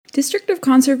District of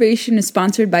Conservation is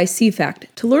sponsored by CFACT.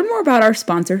 To learn more about our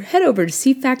sponsor, head over to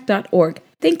cfact.org.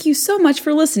 Thank you so much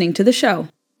for listening to the show.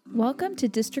 Welcome to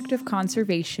District of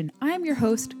Conservation. I am your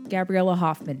host, Gabriella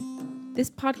Hoffman. This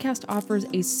podcast offers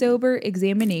a sober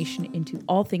examination into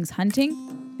all things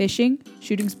hunting, fishing,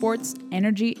 shooting sports,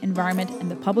 energy, environment,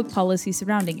 and the public policy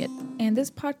surrounding it. And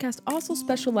this podcast also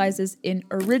specializes in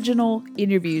original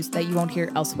interviews that you won't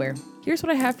hear elsewhere. Here's what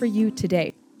I have for you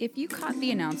today. If you caught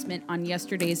the announcement on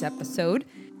yesterday's episode,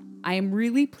 I am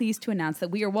really pleased to announce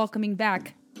that we are welcoming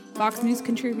back Fox News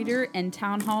contributor and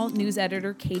Town Hall news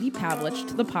editor Katie Pavlich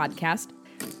to the podcast.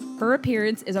 Her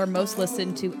appearance is our most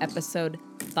listened to episode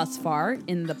thus far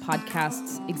in the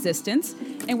podcast's existence,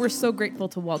 and we're so grateful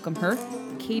to welcome her.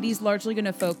 Katie's largely going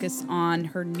to focus on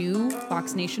her new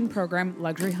Fox Nation program,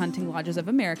 Luxury Hunting Lodges of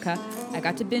America. I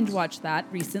got to binge watch that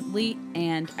recently,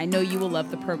 and I know you will love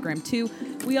the program too.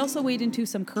 We also wade into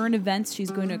some current events.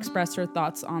 She's going to express her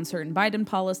thoughts on certain Biden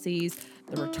policies,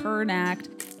 the Return Act,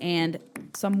 and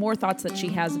some more thoughts that she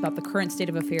has about the current state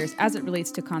of affairs as it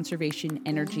relates to conservation,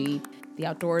 energy, the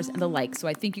outdoors, and the like. So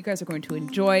I think you guys are going to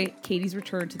enjoy Katie's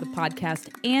return to the podcast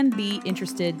and be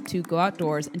interested to go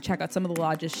outdoors and check out some of the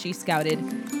lodges she scouted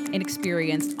and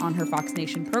experienced on her Fox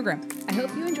Nation program. I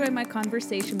hope you enjoy my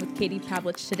conversation with Katie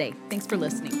Pavlich today. Thanks for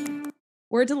listening.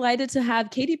 We're delighted to have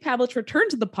Katie Pavlich return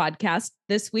to the podcast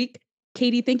this week.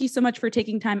 Katie, thank you so much for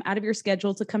taking time out of your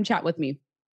schedule to come chat with me.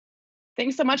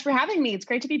 Thanks so much for having me. It's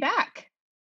great to be back.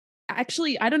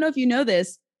 Actually, I don't know if you know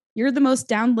this, you're the most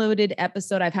downloaded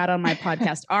episode I've had on my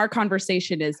podcast. Our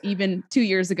conversation is even 2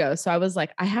 years ago. So I was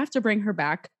like, I have to bring her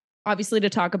back, obviously, to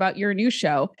talk about your new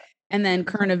show and then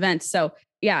current events. So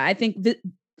yeah, I think the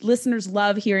listeners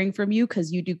love hearing from you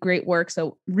because you do great work.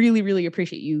 So really, really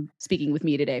appreciate you speaking with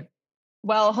me today.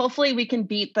 Well, hopefully we can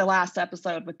beat the last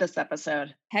episode with this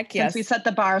episode. Heck yes. Since we set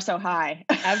the bar so high.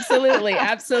 Absolutely.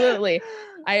 Absolutely.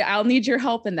 I'll need your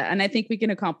help in that. And I think we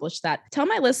can accomplish that. Tell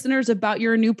my listeners about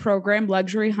your new program,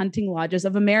 Luxury Hunting Lodges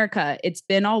of America. It's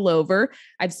been all over.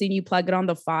 I've seen you plug it on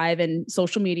the 5 and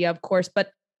social media, of course, but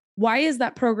why is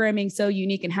that programming so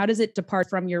unique and how does it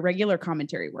depart from your regular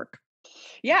commentary work?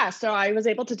 Yeah, so I was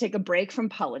able to take a break from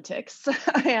politics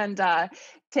and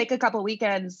take a couple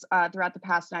weekends throughout the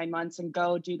past 9 months and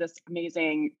go do this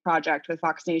amazing project with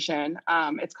Fox Nation.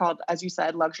 It's called, as you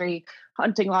said, Luxury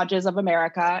Hunting Lodges of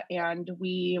America. And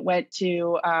we went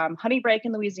to Honey Break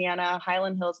in Louisiana,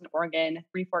 Highland Hills in Oregon,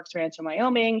 Three Forks Ranch in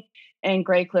Wyoming, and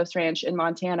Gray Cliffs Ranch in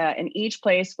Montana. And each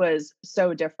place was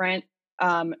so different.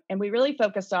 And we really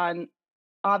focused on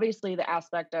obviously the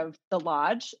aspect of the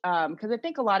lodge, because I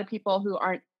think a lot of people who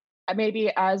aren't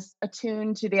maybe as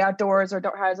attuned to the outdoors or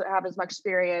don't have as much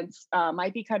experience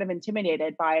might be kind of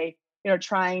intimidated by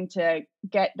trying to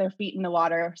get their feet in the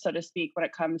water, so to speak, when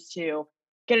it comes to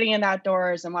getting in the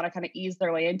outdoors and want to kind of ease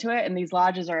their way into it. And these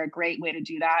lodges are a great way to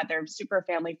do that. They're super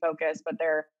family focused, but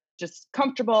they're just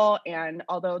comfortable. And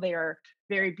although they are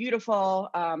very beautiful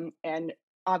and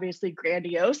obviously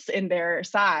grandiose in their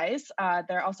size,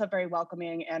 they're also very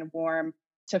welcoming and warm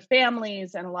to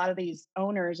families. And a lot of these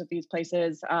owners of these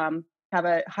places have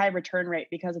a high return rate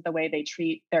because of the way they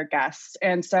treat their guests.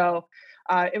 And so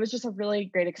it was just a really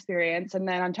great experience. And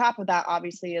then on top of that,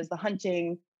 obviously, is the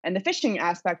hunting and the fishing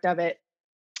aspect of it.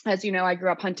 As you know, I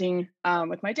grew up hunting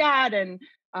with my dad and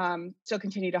still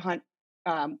continue to hunt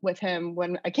with him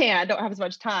when I can. I don't have as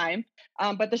much time.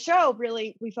 But the show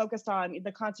really, we focused on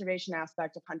the conservation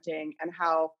aspect of hunting and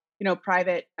how,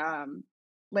 private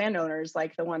landowners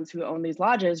like the ones who own these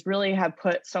lodges really have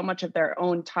put so much of their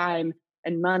own time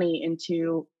and money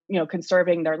into,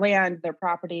 conserving their land, their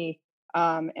property,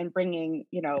 and bringing,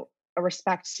 a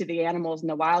respect to the animals and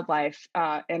the wildlife,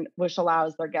 and which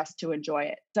allows their guests to enjoy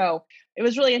it. So it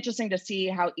was really interesting to see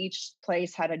how each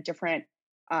place had a different,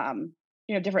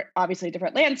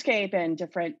 different landscape and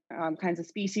different kinds of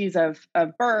species of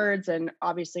birds. And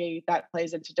obviously that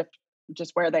plays into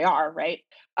just where they are, right?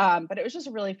 But it was just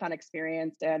a really fun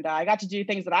experience. And I got to do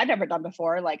things that I'd never done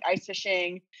before, like ice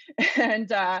fishing and,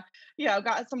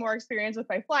 got some more experience with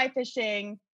my fly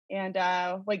fishing and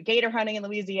like gator hunting in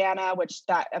Louisiana, which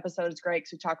that episode is great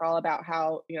because we talk all about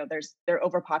how, they're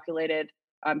overpopulated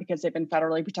because they've been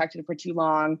federally protected for too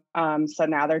long. So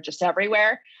now they're just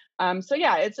everywhere. So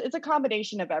yeah, it's a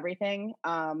combination of everything,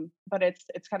 but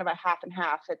it's kind of a half and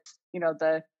half. It's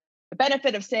the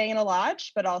benefit of staying in a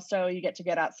lodge, but also you get to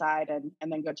get outside and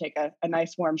then go take a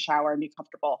nice warm shower and be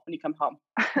comfortable when you come home.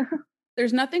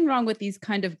 There's nothing wrong with these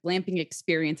kind of glamping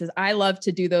experiences. I love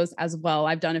to do those as well.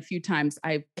 I've done a few times.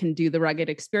 I can do the rugged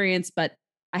experience, but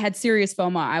I had serious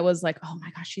FOMO. I was like, oh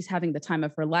my gosh, she's having the time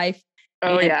of her life.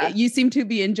 Oh, and yeah. you seem to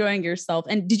be enjoying yourself.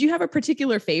 And did you have a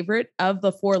particular favorite of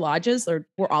the 4 lodges, or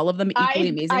were all of them equally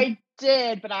amazing? I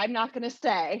did, but I'm not going to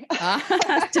say.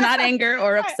 To not anger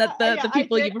or upset the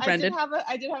people you befriended.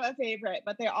 I did have a favorite,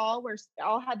 but they all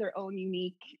had their own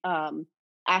unique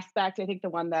aspect. I think the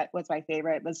one that was my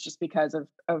favorite was just because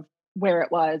of where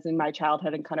it was in my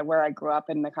childhood and kind of where I grew up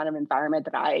and the kind of environment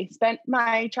that I spent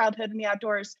my childhood in the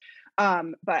outdoors.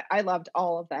 But I loved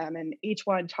all of them, and each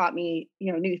one taught me,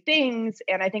 new things.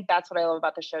 And I think that's what I love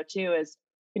about the show too. Is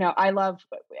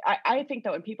I think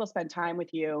that when people spend time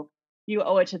with you, you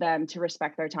owe it to them to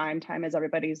respect their time. Time is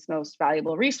everybody's most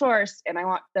valuable resource, and I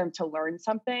want them to learn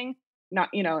something. Not,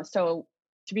 so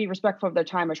to be respectful of their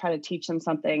time, or try to teach them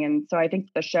something. And so I think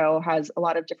the show has a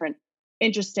lot of different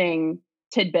interesting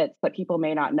tidbits that people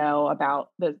may not know about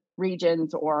the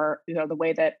regions, or the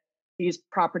way that these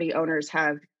property owners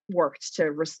have worked to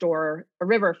restore a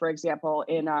river, for example,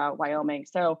 in Wyoming.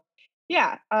 So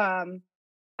yeah, I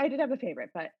did have a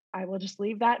favorite, but I will just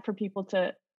leave that for people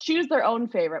to choose their own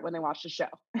favorite when they watch the show.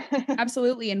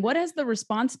 Absolutely. And what has the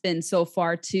response been so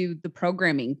far to the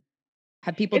programming?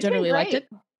 Have people It's been generally liked great. it?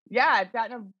 Yeah, I've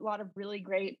gotten a lot of really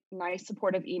great, nice,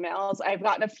 supportive emails. I've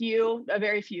gotten a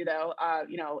very few though,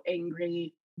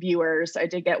 angry viewers. I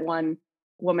did get one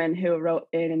woman who wrote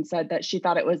in and said that she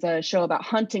thought it was a show about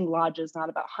hunting lodges, not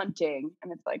about hunting.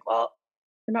 And it's like, well,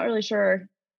 I'm not really sure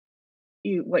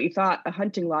what you thought a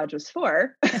hunting lodge was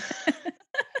for.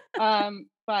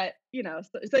 But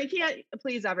so you can't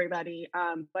please everybody.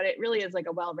 But it really is like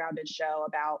a well-rounded show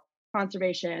about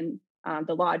conservation,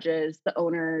 the lodges, the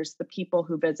owners, the people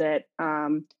who visit.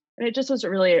 And it just was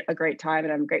really a great time,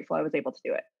 and I'm grateful I was able to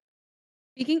do it.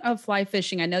 Speaking of fly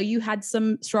fishing, I know you had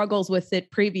some struggles with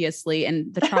it previously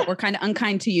and the trout were kind of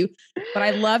unkind to you, but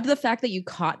I loved the fact that you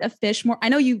caught a fish more. I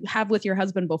know you have with your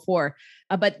husband before,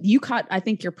 but you caught, I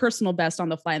think, your personal best on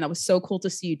the fly. And that was so cool to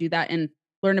see you do that and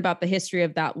learn about the history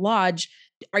of that lodge.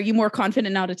 Are you more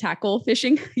confident now to tackle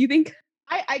fishing, you think?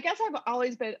 I guess I've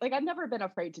always been like, I've never been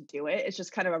afraid to do it. It's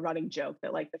just kind of a running joke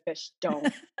that like the fish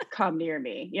don't come near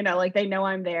me. Like they know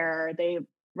I'm there. They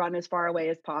run as far away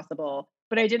as possible.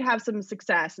 But I did have some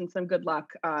success and some good luck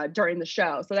during the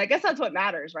show. So I guess that's what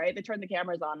matters, right? They turned the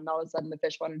cameras on, and all of a sudden the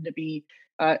fish wanted to be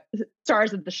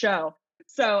stars of the show.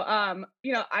 So,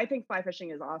 I think fly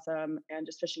fishing is awesome, and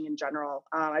just fishing in general.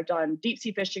 I've done deep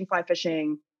sea fishing, fly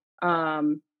fishing.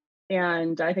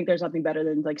 And I think there's nothing better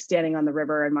than like standing on the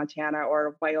river in Montana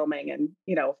or Wyoming and,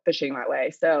 fishing that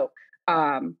way. So,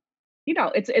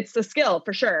 it's a skill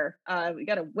for sure. We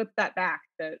got to whip that back,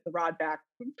 the rod back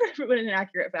in an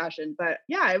accurate fashion. But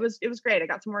yeah, it was great. I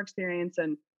got some more experience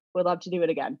and would love to do it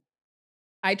again.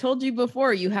 I told you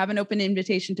before, you have an open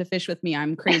invitation to fish with me.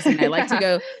 I'm crazy. And I like to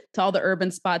go to all the urban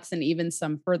spots and even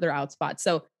some further out spots.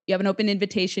 So you have an open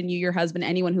invitation, you, your husband,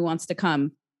 anyone who wants to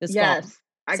come this fall. Yes,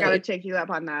 I got to take you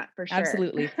up on that for sure.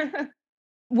 Absolutely.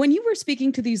 When you were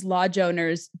speaking to these lodge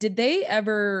owners, did they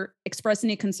ever express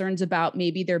any concerns about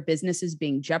maybe their businesses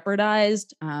being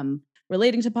jeopardized,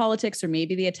 relating to politics, or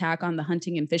maybe the attack on the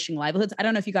hunting and fishing livelihoods? I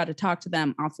don't know if you got to talk to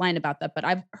them offline about that, but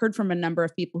I've heard from a number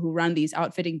of people who run these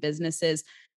outfitting businesses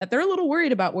that they're a little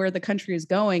worried about where the country is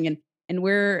going and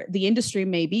where the industry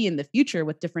may be in the future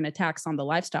with different attacks on the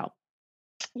lifestyle.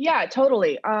 Yeah,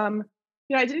 totally.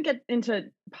 I didn't get into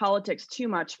politics too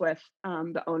much with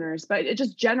the owners, but it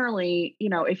just generally,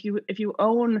 if you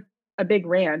own a big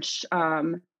ranch,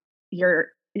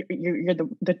 you're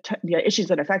the issues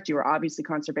that affect you are obviously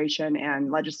conservation and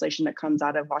legislation that comes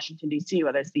out of Washington D.C.,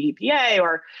 whether it's the EPA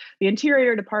or the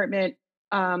Interior Department.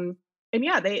 And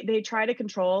yeah, they try to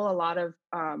control a lot of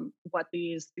what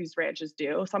these ranches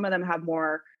do. Some of them have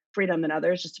more freedom than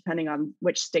others, just depending on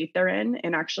which state they're in.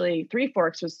 And actually, Three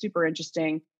Forks was super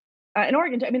interesting. In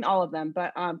Oregon, I mean, all of them,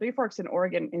 but Three Forks in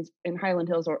Oregon, in Highland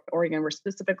Hills, Oregon, were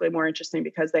specifically more interesting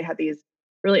because they had these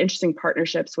really interesting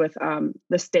partnerships with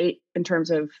the state in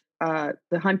terms of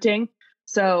the hunting.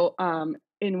 So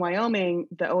in Wyoming,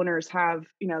 the owners have,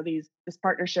 this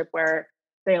partnership where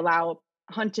they allow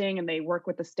hunting, and they work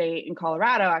with the state in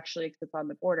Colorado, actually, because it's on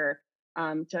the border,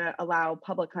 to allow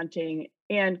public hunting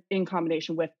and in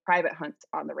combination with private hunts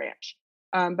on the ranch.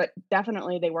 But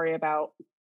definitely they worry about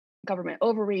government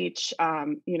overreach,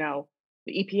 the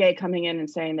EPA coming in and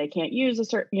saying they can't use a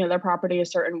certain, their property a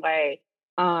certain way.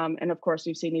 And of course,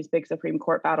 we've seen these big Supreme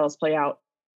Court battles play out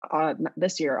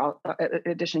this year,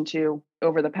 in addition to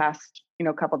over the past,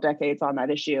 couple decades on that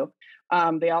issue.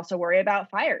 They also worry about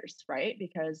fires, right?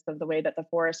 Because of the way that the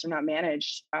forests are not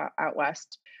managed out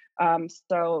west.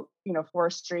 So,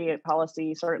 forestry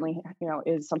policy certainly,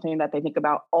 is something that they think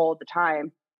about all the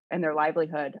time in their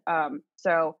livelihood.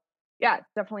 So, yeah, it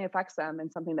definitely affects them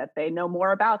and something that they know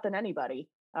more about than anybody.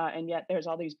 And yet there's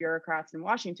all these bureaucrats in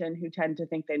Washington who tend to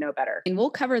think they know better. And we'll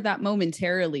cover that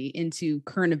momentarily into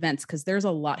current events because there's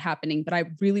a lot happening, but I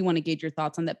really want to gauge your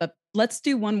thoughts on that. But let's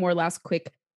do one more last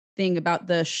quick thing about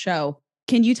the show.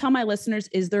 Can you tell my listeners,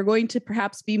 is there going to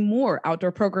perhaps be more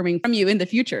outdoor programming from you in the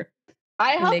future?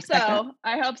 I hope so.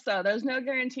 I hope so. There's no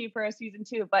guarantee for a season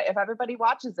 2, but if everybody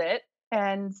watches it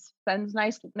and sends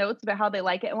nice notes about how they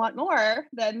like it and want more,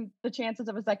 then the chances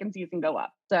of a second season go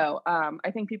up. So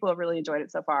I think people have really enjoyed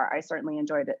it so far. I certainly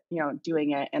enjoyed it,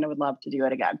 doing it, and I would love to do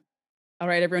it again. All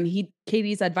right, everyone, heed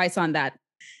Katie's advice on that.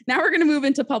 Now we're going to move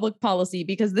into public policy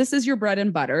because this is your bread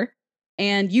and butter.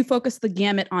 And you focus the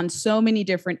gamut on so many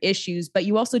different issues, but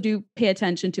you also do pay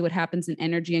attention to what happens in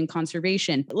energy and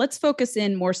conservation. Let's focus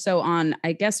in more so on,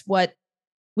 I guess, what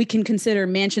we can consider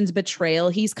Manchin's betrayal.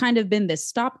 He's kind of been this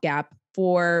stopgap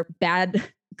for bad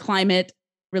climate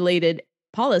related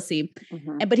policy.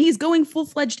 But he's going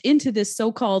full-fledged into this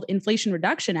so-called Inflation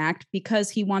Reduction Act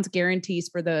because he wants guarantees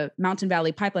for the Mountain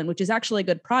Valley Pipeline, which is actually a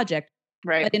good project.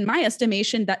 Right. But in my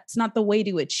estimation, that's not the way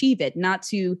to achieve it, not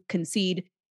to concede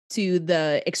to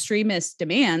the extremist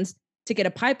demands to get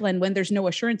a pipeline when there's no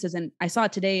assurances. And I saw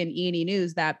today in E&E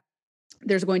News that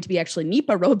there's going to be actually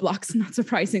NEPA roadblocks, not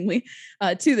surprisingly,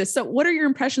 to this. So what are your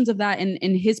impressions of that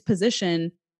and his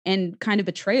position and kind of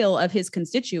betrayal of his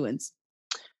constituents?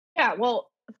 Yeah, well,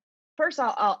 first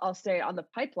I'll say on the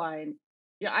pipeline,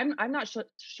 yeah, I'm not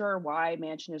sure why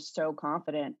Manchin is so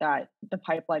confident that the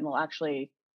pipeline will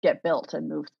actually get built and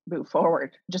move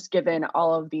forward, just given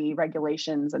all of the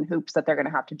regulations and hoops that they're going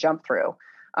to have to jump through.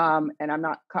 And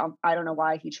I don't know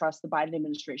why he trusts the Biden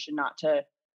administration not to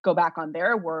go back on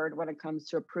their word when it comes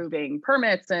to approving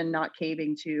permits and not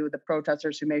caving to the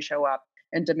protesters who may show up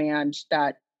and demand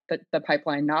that the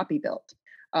pipeline not be built.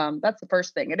 That's the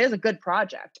first thing. It is a good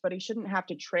project, but he shouldn't have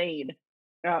to trade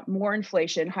more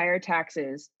inflation, higher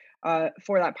taxes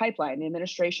for that pipeline. The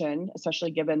administration, especially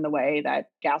given the way that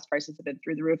gas prices have been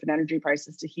through the roof and energy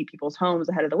prices to heat people's homes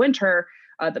ahead of the winter,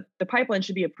 the pipeline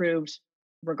should be approved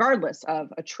regardless of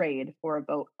a trade or a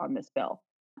vote on this bill.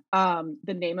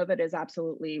 The name of it is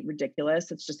absolutely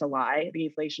ridiculous. It's just a lie, the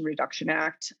Inflation Reduction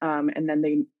Act. And then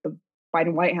the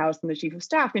Biden White House and the chief of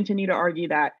staff continue to argue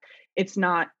that it's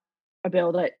not a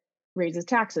bill that raises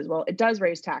taxes. Well, it does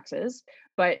raise taxes,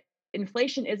 but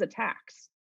inflation is a tax.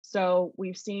 So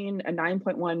we've seen a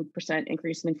 9.1%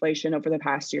 increase in inflation over the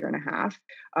past year and a half.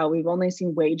 We've only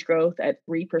seen wage growth at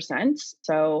 3%.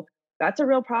 So that's a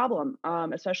real problem,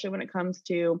 especially when it comes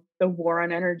to the war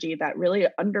on energy that really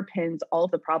underpins all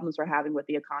of the problems we're having with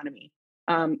the economy.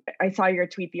 I saw your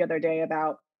tweet the other day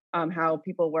about how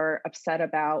people were upset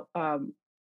about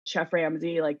Chef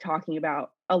Ramsay, like talking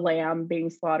about a lamb being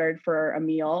slaughtered for a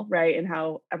meal, right? And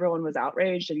how everyone was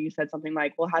outraged. And you said something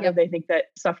like, well, how do they think that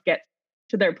stuff gets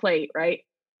to their plate, right?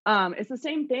 It's the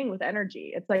same thing with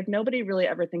energy. It's like nobody really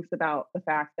ever thinks about the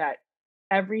fact that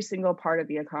every single part of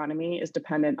the economy is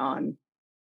dependent on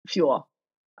fuel.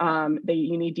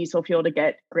 You need diesel fuel to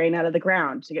get grain out of the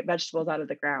ground, to get vegetables out of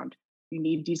the ground. You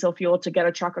need diesel fuel to get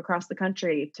a truck across the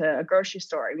country to a grocery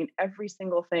store. I mean, every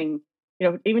single thing,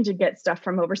 even to get stuff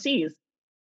from overseas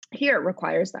here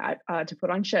requires that to put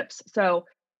on ships. So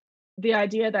the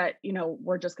idea that,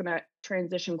 we're just going to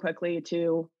transition quickly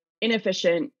to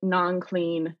inefficient,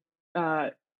 non-clean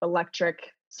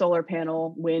electric, solar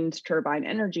panel, wind turbine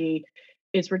energy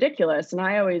is ridiculous. And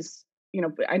I always,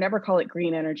 I never call it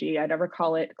green energy. I never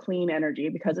call it clean energy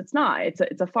because it's not. It's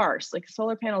a farce. Like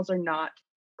solar panels are not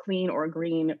clean or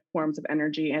green forms of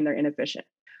energy, and they're inefficient.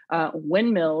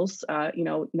 Windmills,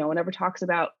 no one ever talks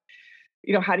about,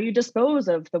 how do you dispose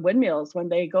of the windmills when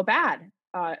they go bad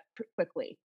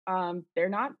quickly? They're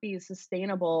not these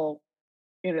sustainable,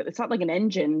 it's not like an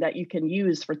engine that you can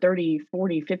use for 30,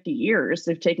 40, 50 years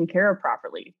if taken care of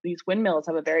properly. These windmills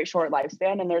have a very short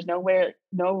lifespan, and there's no real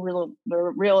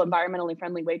environmentally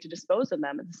friendly way to dispose of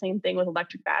them. It's the same thing with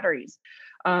electric batteries.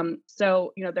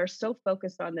 So, they're so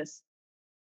focused on this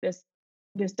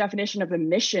definition of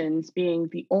emissions being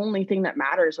the only thing that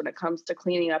matters when it comes to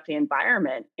cleaning up the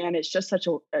environment. And it's just such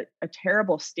a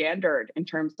terrible standard in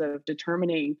terms of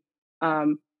determining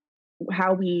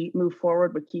how we move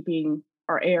forward with keeping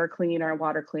our air clean, our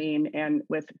water clean, and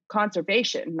with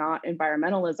conservation, not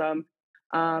environmentalism.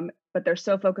 But they're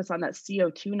so focused on that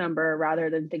CO2 number rather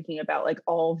than thinking about like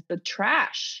all the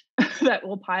trash that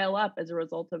will pile up as a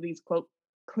result of these, quote,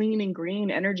 clean and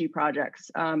green energy projects.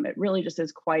 It really just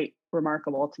is quite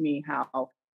remarkable to me how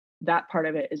that part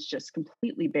of it is just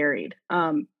completely buried.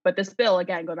 But this bill,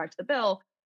 again, going back to the bill,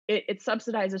 it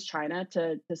subsidizes China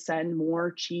to send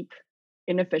more cheap,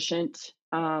 inefficient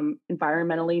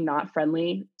environmentally not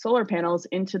friendly solar panels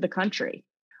into the country.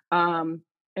 And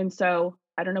so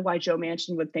I don't know why Joe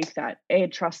Manchin would think that A,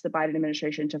 trust the Biden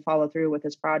administration to follow through with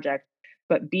this project,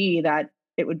 but B, that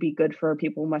it would be good for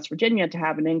people in West Virginia to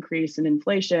have an increase in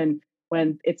inflation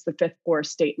when it's the fifth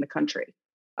poorest state in the country.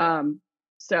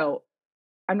 So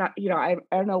I'm not, I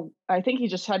don't know. I think he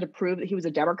just had to prove that he was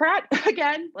a Democrat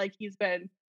again. Like he's been,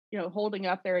 holding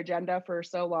up their agenda for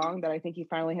so long that I think he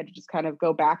finally had to just kind of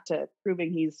go back to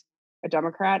proving he's a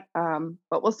Democrat.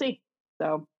 But we'll see.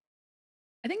 So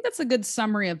I think that's a good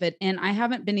summary of it. And I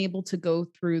haven't been able to go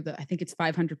through I think it's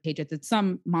 500 pages. It's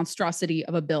some monstrosity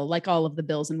of a bill, like all of the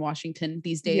bills in Washington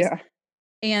these days. yeah,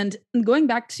 And going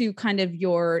back to kind of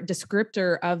your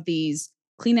descriptor of these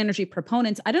clean energy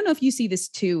proponents, I don't know if you see this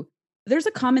too. There's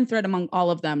a common thread among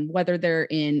all of them, whether they're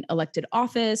in elected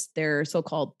office, they're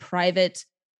so-called private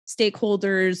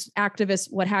stakeholders, activists,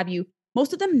 what have you.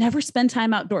 Most of them never spend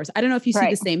time outdoors. I don't know if you see the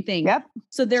right. same thing. Yep.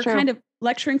 So they're True. kind of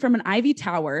lecturing from an ivy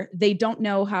tower. They don't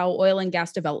know how oil and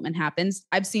gas development happens.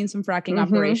 I've seen some fracking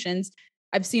operations.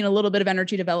 I've seen a little bit of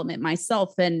energy development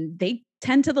myself, and they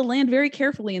tend to the land very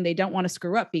carefully and they don't want to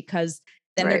screw up because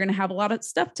then they're going to have a lot of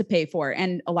stuff to pay for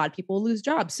and a lot of people will lose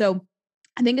jobs. So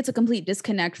I think it's a complete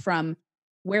disconnect from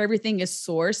where everything is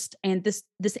sourced and this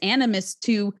animus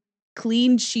to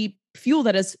clean, cheap fuel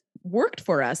that has worked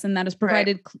for us and that has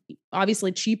provided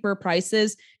obviously cheaper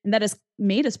prices and that has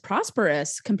made us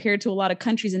prosperous compared to a lot of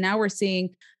countries. And now we're seeing,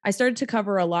 I started to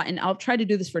cover a lot, and I'll try to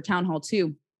do this for Town Hall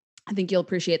too. I think you'll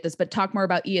appreciate this, but talk more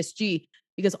about ESG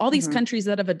because all these countries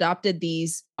that have adopted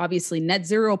these obviously net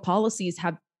zero policies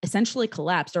have essentially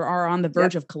collapsed or are on the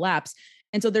verge of collapse.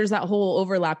 And so there's that whole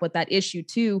overlap with that issue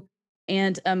too.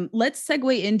 And let's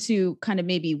segue into kind of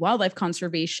maybe wildlife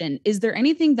conservation. Is there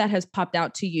anything that has popped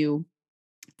out to you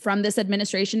from this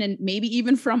administration and maybe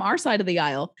even from our side of the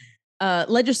aisle,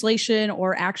 legislation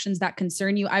or actions that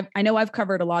concern you? I know I've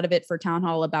covered a lot of it for Town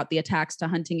Hall about the attacks to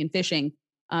hunting and fishing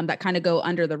that kind of go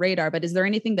under the radar, but is there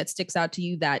anything that sticks out to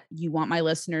you that you want my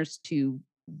listeners to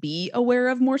be aware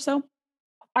of more so?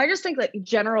 I just think that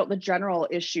the general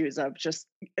issues of just,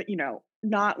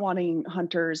 not wanting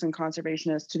hunters and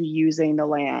conservationists to be using the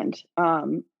land,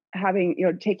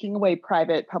 having, taking away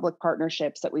private public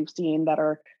partnerships that we've seen that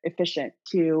are efficient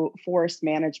to forest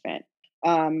management,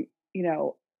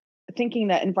 thinking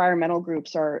that environmental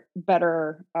groups are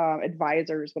better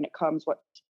advisors when it comes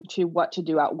what to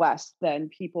do out west than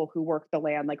people who work the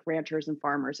land, like ranchers and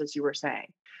farmers, as you were saying.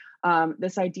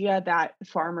 This idea that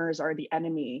farmers are the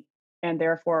enemy and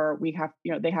therefore they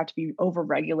have to be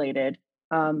overregulated,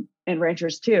 and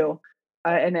ranchers too.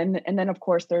 And then of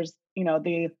course there's,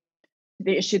 the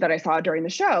issue that I saw during the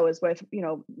show is with,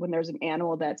 when there's an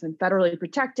animal that's been federally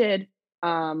protected,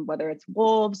 whether it's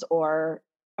wolves or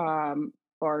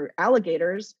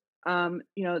alligators,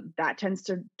 that tends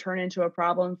to turn into a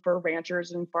problem for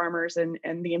ranchers and farmers and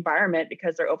the environment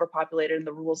because they're overpopulated and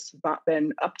the rules have not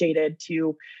been updated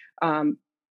to,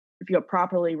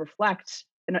 properly reflect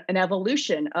an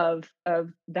evolution of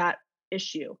that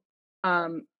issue.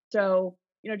 So,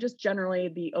 just generally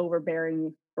the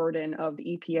overbearing burden of the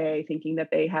EPA thinking that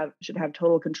they should have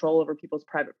total control over people's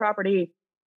private property.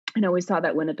 I know we saw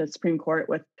that win at the Supreme Court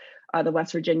with the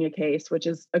West Virginia case, which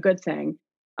is a good thing.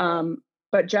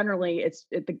 But generally,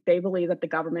 they believe that the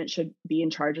government should be in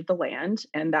charge of the land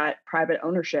and that private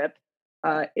ownership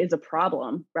is a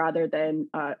problem rather than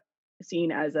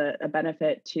seen as a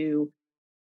benefit to,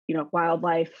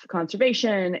 wildlife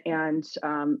conservation and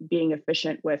being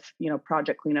efficient with,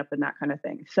 project cleanup and that kind of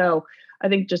thing. So I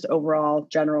think just overall,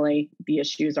 generally, the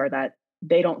issues are that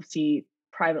they don't see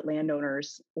private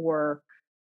landowners or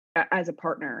as a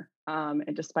partner.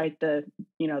 And despite the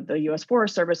U.S.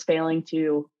 Forest Service failing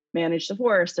to manage the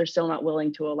forest, they're still not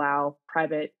willing to allow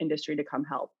private industry to come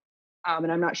help. And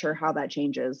I'm not sure how that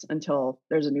changes until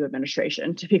there's a new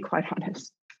administration, to be quite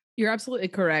honest. You're absolutely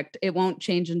correct. It won't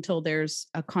change until there's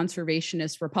a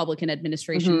conservationist Republican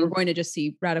administration. We're going to just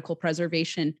see radical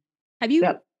preservation. Have you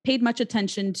paid much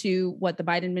attention to what the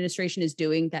Biden administration is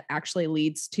doing that actually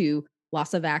leads to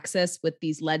loss of access with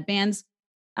these lead bans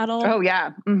at all? Oh,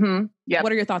 yeah. Yeah.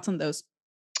 What are your thoughts on those?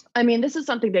 I mean, this is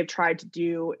something they've tried to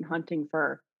do in hunting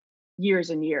for years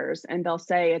and years. And they'll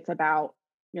say it's about,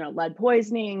 lead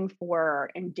poisoning for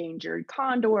endangered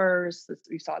condors.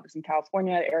 We saw this in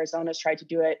California. Arizona's tried to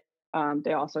do it.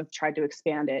 They also tried to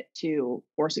expand it to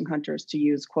forcing hunters to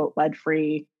use, quote,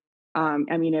 lead-free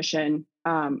ammunition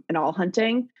in all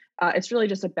hunting. It's really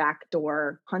just a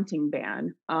backdoor hunting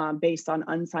ban based on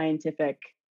unscientific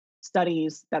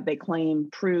studies that they claim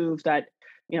prove that,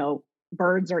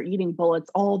 birds are eating bullets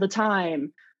all the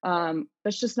time.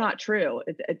 That's just not true.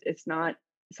 It's not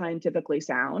scientifically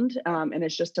sound. And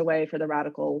it's just a way for the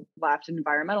radical left and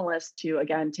environmentalists to,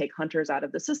 again, take hunters out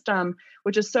of the system,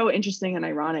 which is so interesting and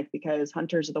ironic because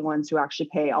hunters are the ones who actually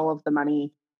pay all of the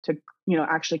money to,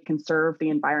 actually conserve the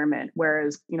environment.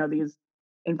 Whereas, these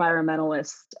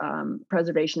environmentalists,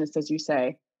 preservationists, as you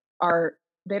say,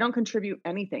 they don't contribute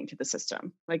anything to the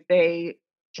system. Like they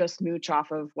just mooch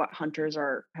off of what hunters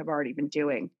have already been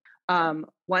doing.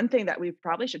 One thing that we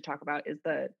probably should talk about is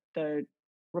the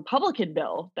Republican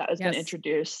bill that has been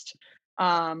introduced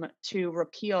to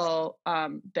repeal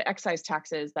the excise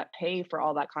taxes that pay for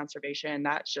all that conservation.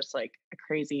 That's just like a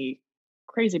crazy,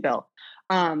 crazy bill.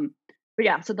 But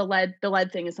yeah, so the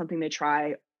lead thing is something they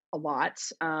try a lot,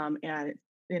 and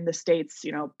in the States,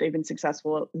 they've been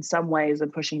successful in some ways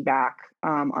in pushing back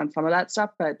on some of that stuff,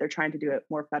 but they're trying to do it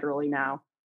more federally now,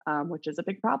 which is a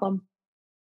big problem.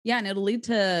 Yeah, and it'll lead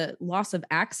to loss of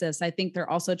access. I think they're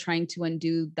also trying to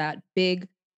undo that big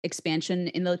expansion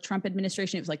in the Trump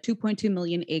administration. It was like 2.2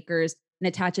 million acres and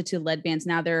attach it to lead bans.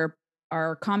 Now there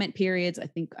are comment periods.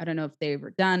 I don't know if they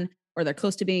were done or they're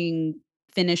close to being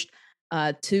finished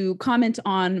to comment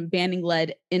on banning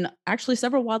lead in actually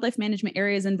several wildlife management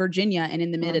areas in Virginia and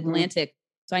in the mid-Atlantic.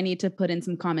 So I need to put in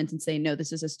some comments and say, no,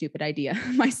 this is a stupid idea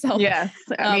myself. Yes,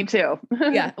 me too.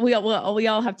 Yeah, we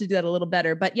all have to do that a little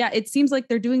better. But yeah, it seems like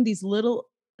they're doing these little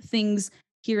things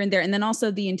here and there. And then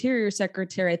also the Interior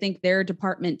Secretary, I think their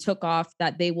department took off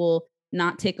that they will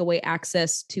not take away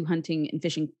access to hunting and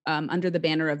fishing under the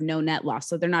banner of no net loss.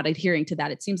 So they're not adhering to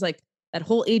that. It seems like that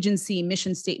whole agency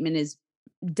mission statement is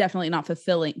definitely not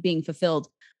being fulfilled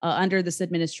under this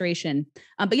administration.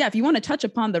 But yeah, if you want to touch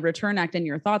upon the Return Act and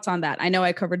your thoughts on that, I know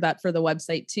I covered that for the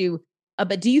website too.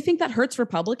 But do you think that hurts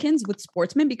Republicans with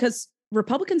sportsmen? Because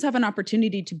Republicans have an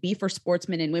opportunity to be for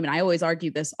sportsmen and women. I always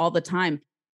argue this all the time.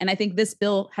 And I think this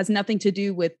bill has nothing to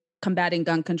do with combating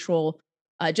gun control,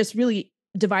 just really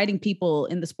dividing people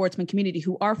in the sportsman community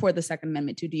who are for the Second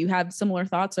Amendment too. Do you have similar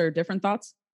thoughts or different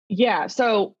thoughts? Yeah.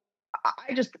 So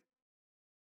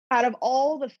out of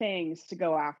all the things to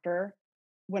go after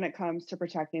when it comes to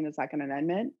protecting the Second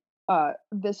Amendment,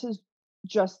 this is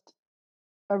just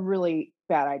a really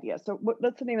bad idea. So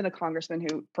what's the name of the congressman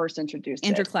who first introduced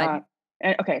Andrew Clyde.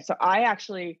 Okay, so I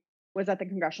actually was at the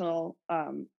congressional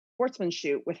sportsman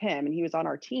shoot with him, and he was on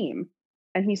our team,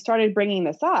 and he started bringing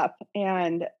this up.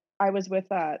 And I was with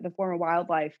the former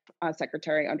wildlife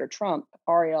secretary under Trump,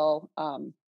 Ariel.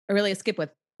 Aurelia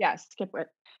Skipwith. Yes, Skipwith,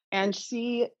 and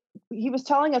he was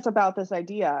telling us about this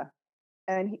idea,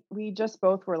 and we just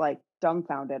both were like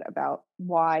dumbfounded about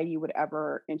why you would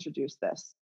ever introduce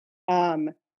this.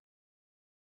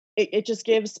 It just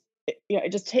gives,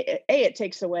 it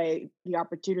takes away the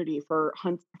opportunity for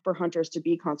hunters to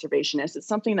be conservationists. It's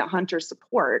something that hunters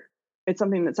support. It's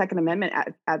something that Second Amendment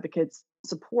advocates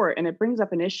support, and it brings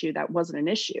up an issue that wasn't an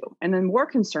issue. And then more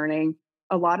concerning,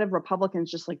 a lot of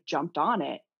Republicans just like jumped on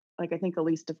it. Like I think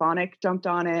Elise Stefanik jumped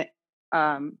on it.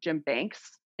 Jim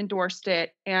Banks endorsed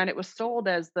it, and it was sold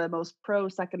as the most pro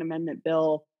Second Amendment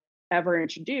bill ever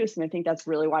introduced. And I think that's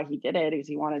really why he did it, is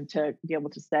he wanted to be able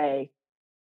to say,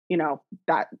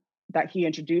 that he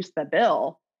introduced the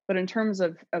bill. But in terms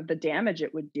of the damage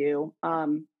it would do,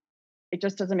 it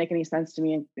just doesn't make any sense to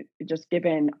me. Just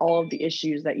given all of the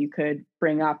issues that you could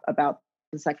bring up about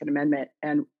the Second Amendment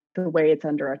and the way it's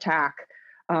under attack,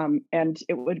 and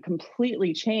it would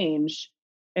completely change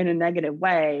in a negative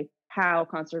way how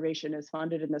conservation is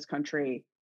funded in this country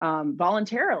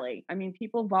voluntarily. I mean,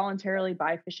 people voluntarily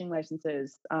buy fishing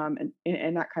licenses and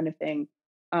that kind of thing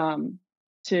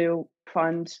to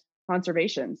fund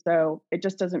conservation. So it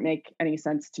just doesn't make any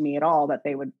sense to me at all that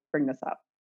they would bring this up.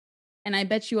 And I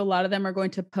bet you a lot of them are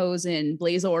going to pose in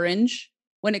blaze orange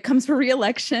when it comes for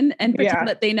re-election and pretend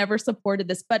that they never supported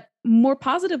this. But more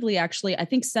positively, actually, I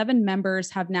think 7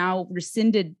 members have now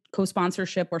rescinded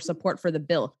co-sponsorship or support for the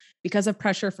bill because of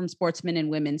pressure from sportsmen and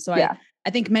women. So I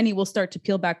think many will start to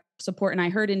peel back support. And I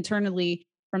heard internally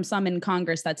from some in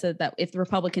Congress that said that if the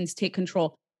Republicans take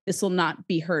control, this will not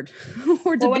be heard.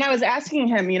 Well, when I was asking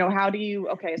him, how are you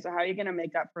going to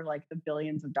make up for like the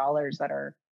billions of dollars that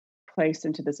are placed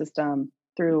into the system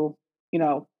through,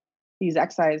 these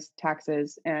excise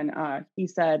taxes? And he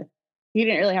said he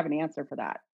didn't really have an answer for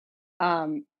that.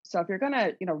 So if you're going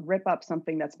to, rip up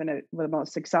something that's been the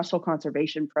most successful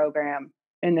conservation program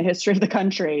in the history of the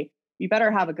country, you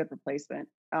better have a good replacement.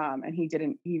 And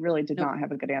he really did not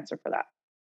have a good answer for that.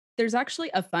 There's actually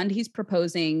a fund he's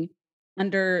proposing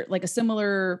under like a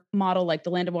similar model, like the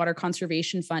Land and Water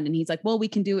Conservation Fund. And he's like, well, we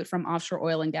can do it from offshore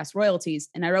oil and gas royalties.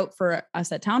 And I wrote for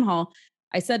us at Town Hall,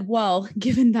 I said, well,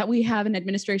 given that we have an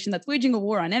administration that's waging a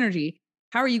war on energy,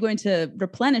 how are you going to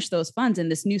replenish those funds in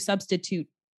this new substitute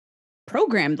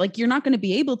programmed. Like, you're not going to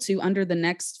be able to under the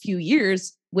next few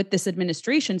years with this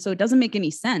administration. So it doesn't make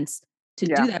any sense to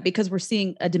do that, because we're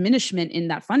seeing a diminishment in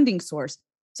that funding source.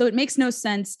 So it makes no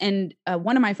sense. And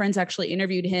one of my friends actually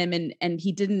interviewed him, and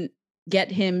he didn't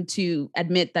get him to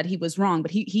admit that he was wrong,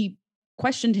 but he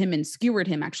questioned him and skewered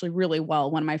him actually really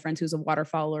well. One of my friends who's a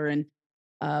waterfowler in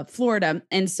Florida.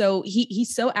 And so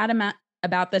he's so adamant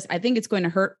about this. I think it's going to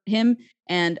hurt him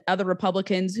and other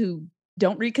Republicans who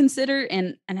don't reconsider.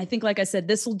 And I think, like I said,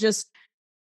 this will just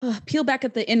peel back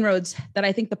at the inroads that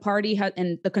I think the party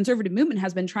and the conservative movement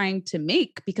has been trying to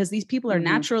make, because these people are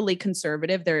naturally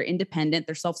conservative. They're independent.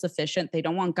 They're self-sufficient. They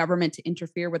don't want government to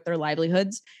interfere with their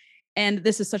livelihoods. And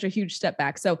this is such a huge step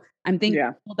back. So I'm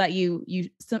thankful that you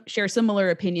share similar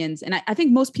opinions. And I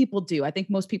think most people do. I think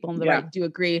most people on the right do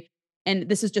agree. And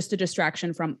this is just a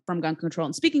distraction from gun control.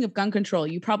 And speaking of gun control,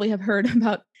 you probably have heard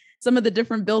about some of the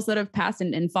different bills that have passed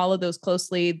and follow those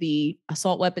closely. The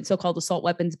so-called assault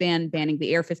weapons ban, banning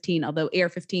the AR-15, although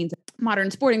AR-15s,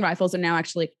 modern sporting rifles, are now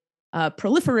actually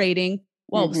proliferating.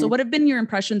 Well, so what have been your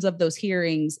impressions of those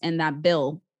hearings and that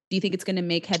bill? Do you think it's going to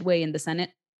make headway in the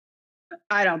Senate?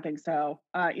 I don't think so.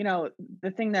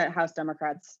 The thing that House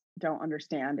Democrats don't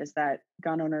understand is that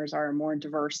gun owners are more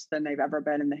diverse than they've ever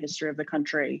been in the history of the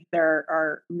country. There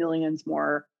are millions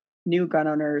more new gun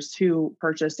owners who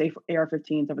purchased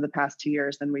AR-15s over the past 2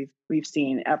 years than we've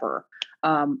seen ever.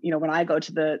 When I go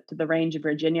to the range in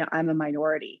Virginia, I'm a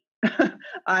minority.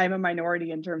 I'm a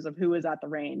minority in terms of who is at the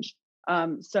range.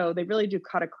 So they really do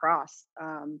cut across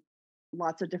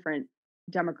lots of different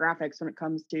demographics when it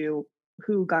comes to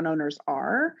who gun owners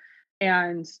are.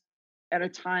 And at a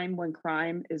time when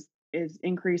crime is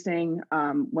increasing,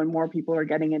 when more people are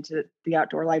getting into the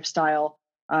outdoor lifestyle,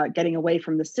 getting away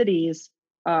from the cities,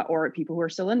 or people who are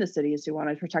still in the cities who want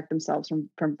to protect themselves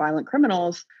from violent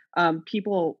criminals,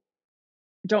 people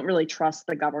don't really trust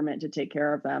the government to take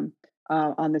care of them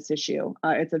on this issue.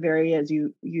 It's a very, as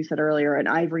you said earlier, an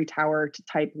ivory tower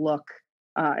type look.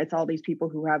 It's all these people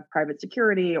who have private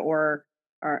security or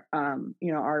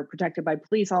are protected by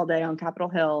police all day on Capitol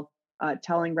Hill,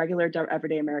 telling regular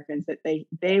everyday Americans that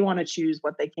they want to choose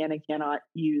what they can and cannot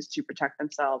use to protect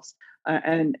themselves.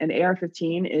 And an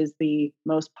AR-15 is the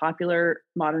most popular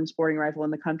modern sporting rifle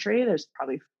in the country. There's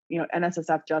probably,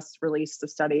 NSSF just released a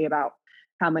study about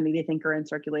how many they think are in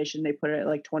circulation. They put it at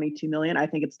like 22 million. I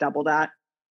think it's double that.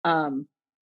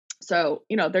 So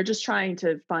they're just trying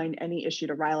to find any issue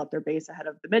to rile up their base ahead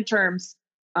of the midterms.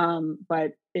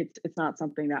 But it's not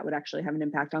something that would actually have an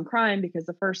impact on crime, because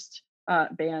the first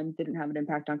ban didn't have an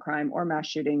impact on crime or mass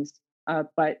shootings.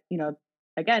 But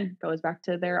again, goes back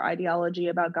to their ideology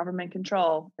about government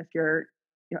control. If you're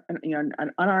an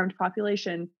unarmed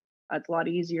population, it's a lot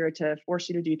easier to force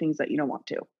you to do things that you don't want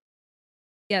to.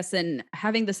 Yes, and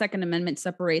having the Second Amendment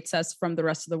separates us from the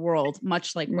rest of the world,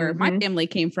 much like where my family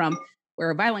came from,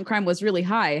 where violent crime was really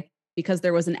high because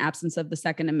there was an absence of the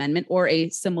Second Amendment or a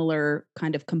similar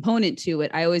kind of component to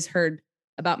it. I always heard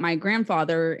about my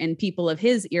grandfather and people of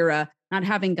his era not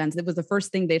having guns. It was the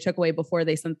first thing they took away before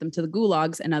they sent them to the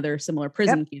gulags and other similar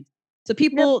prison camps. So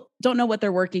people don't know what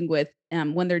they're working with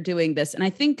when they're doing this. And I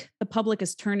think the public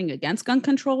is turning against gun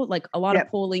control. Like, a lot of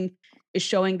polling is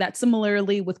showing that.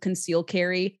 Similarly with concealed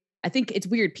carry, I think it's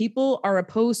weird. People are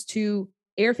opposed to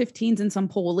AR-15s in some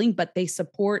polling, but they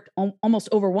support almost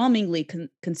overwhelmingly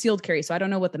concealed carry. So I don't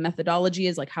know what the methodology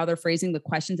is, like how they're phrasing the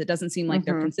questions. It doesn't seem like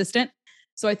they're consistent.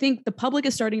 So I think the public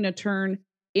is starting to turn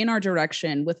in our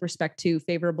direction with respect to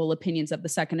favorable opinions of the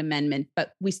Second Amendment,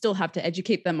 but we still have to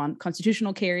educate them on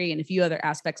constitutional carry and a few other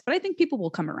aspects. But I think people will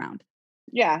come around.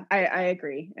 Yeah, I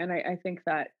agree. And I think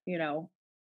that,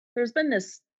 there's been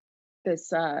this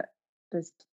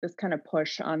kind of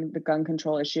push on the gun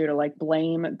control issue to like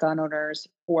blame gun owners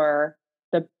for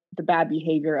the bad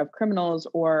behavior of criminals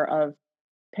or of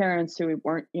parents who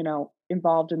weren't,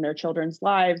 involved in their children's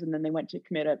lives, and then they went to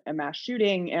commit a mass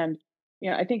shooting. And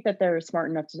I think that they're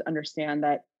smart enough to understand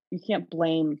that you can't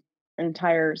blame an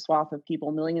entire swath of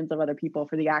people, millions of other people,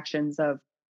 for the actions of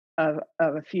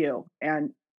a few.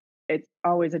 And it's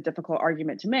always a difficult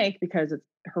argument to make because it's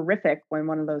horrific when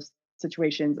one of those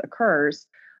situations occurs.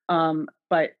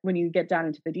 But when you get down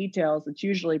into the details, it's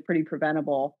usually pretty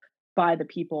preventable by the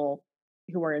people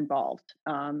who are involved.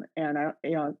 And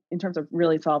in terms of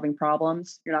really solving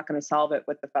problems, you're not going to solve it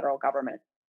with the federal government.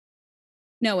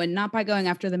 No, and not by going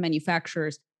after the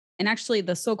manufacturers. And actually,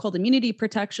 the so-called immunity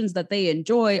protections that they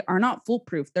enjoy are not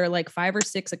foolproof. There are like 5 or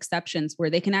 6 exceptions where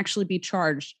they can actually be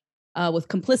charged with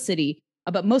complicity.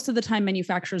 But most of the time,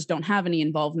 manufacturers don't have any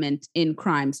involvement in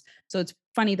crimes. So it's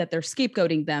funny that they're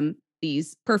scapegoating them,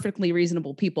 these perfectly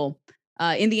reasonable people,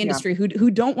 in the industry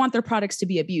who don't want their products to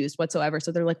be abused whatsoever.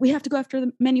 So they're like, we have to go after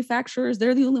the manufacturers.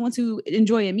 They're the only ones who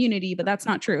enjoy immunity, but that's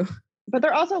not true. But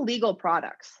they're also legal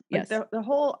products. Yes. Like the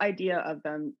whole idea of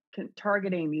them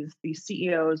targeting these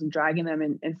CEOs and dragging them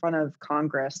in front of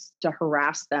Congress to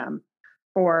harass them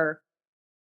for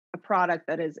a product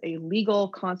that is a legal,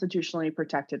 constitutionally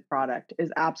protected product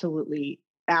is absolutely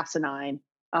asinine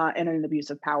and an abuse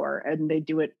of power. And they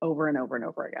do it over and over and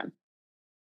over again.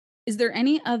 Is there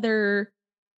any other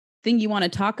thing you want to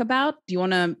talk about? Do you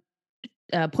want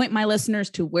to point my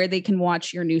listeners to where they can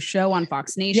watch your new show on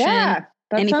Fox Nation? Yeah.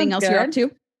 Anything else you're up to?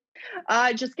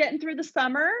 Just getting through the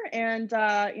summer and,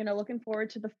 looking forward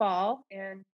to the fall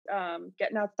and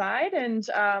getting outside and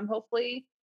hopefully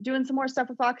doing some more stuff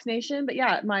with Fox Nation. But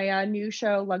yeah, my new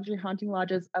show, Luxury Haunting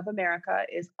Lodges of America,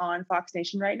 is on Fox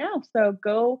Nation right now. So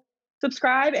go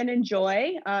subscribe and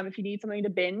enjoy. If you need something to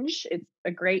binge, it's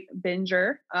a great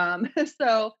binger.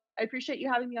 So I appreciate you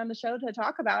having me on the show to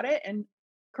talk about it and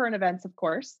current events, of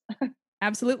course.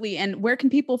 Absolutely. And where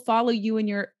can people follow you in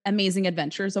your amazing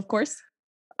adventures, of course?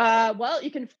 Well,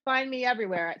 you can find me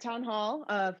everywhere at Town Hall,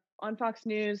 on Fox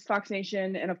News, Fox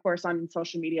Nation, and of course on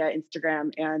social media,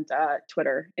 Instagram and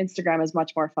Twitter. Instagram is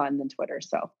much more fun than Twitter.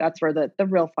 So that's where the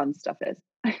real fun stuff is.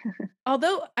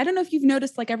 Although I don't know if you've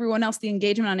noticed, like everyone else, the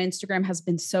engagement on Instagram has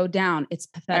been so down. It's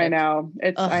pathetic.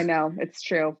 I know. It's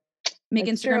true. Make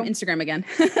Instagram again.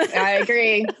 I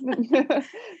agree.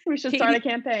 We should start a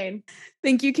campaign.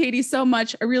 Thank you, Katie, so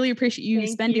much. I really appreciate you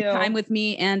spending time with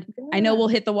me. And I know we'll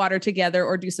hit the water together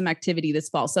or do some activity this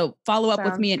fall. So follow up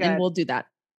with me and we'll do that.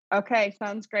 Okay.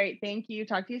 Sounds great. Thank you.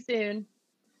 Talk to you soon.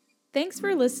 Thanks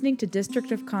for listening to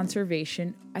District of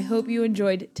Conservation. I hope you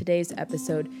enjoyed today's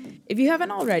episode. If you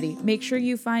haven't already, make sure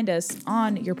you find us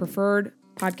on your preferred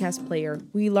podcast player.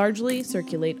 We largely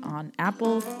circulate on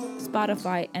Apple,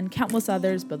 Spotify, and countless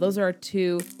others, but those are our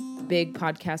two big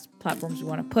podcast platforms we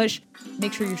want to push.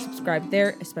 Make sure you're subscribed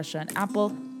there, especially on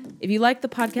Apple. If you like the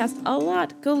podcast a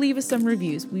lot, go leave us some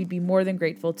reviews. We'd be more than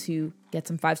grateful to get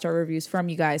some 5-star reviews from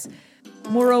you guys.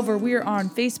 Moreover, we are on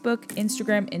Facebook,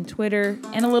 Instagram, and Twitter,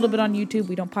 and a little bit on YouTube.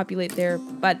 We don't populate there,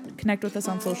 but connect with us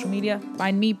on social media.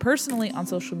 Find me personally on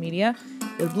social media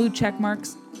with blue check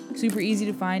marks. Super easy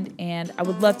to find, and I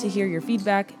would love to hear your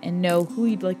feedback and know who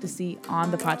you'd like to see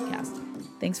on the podcast.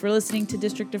 Thanks for listening to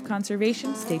District of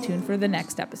Conservation. Stay tuned for the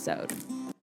next episode.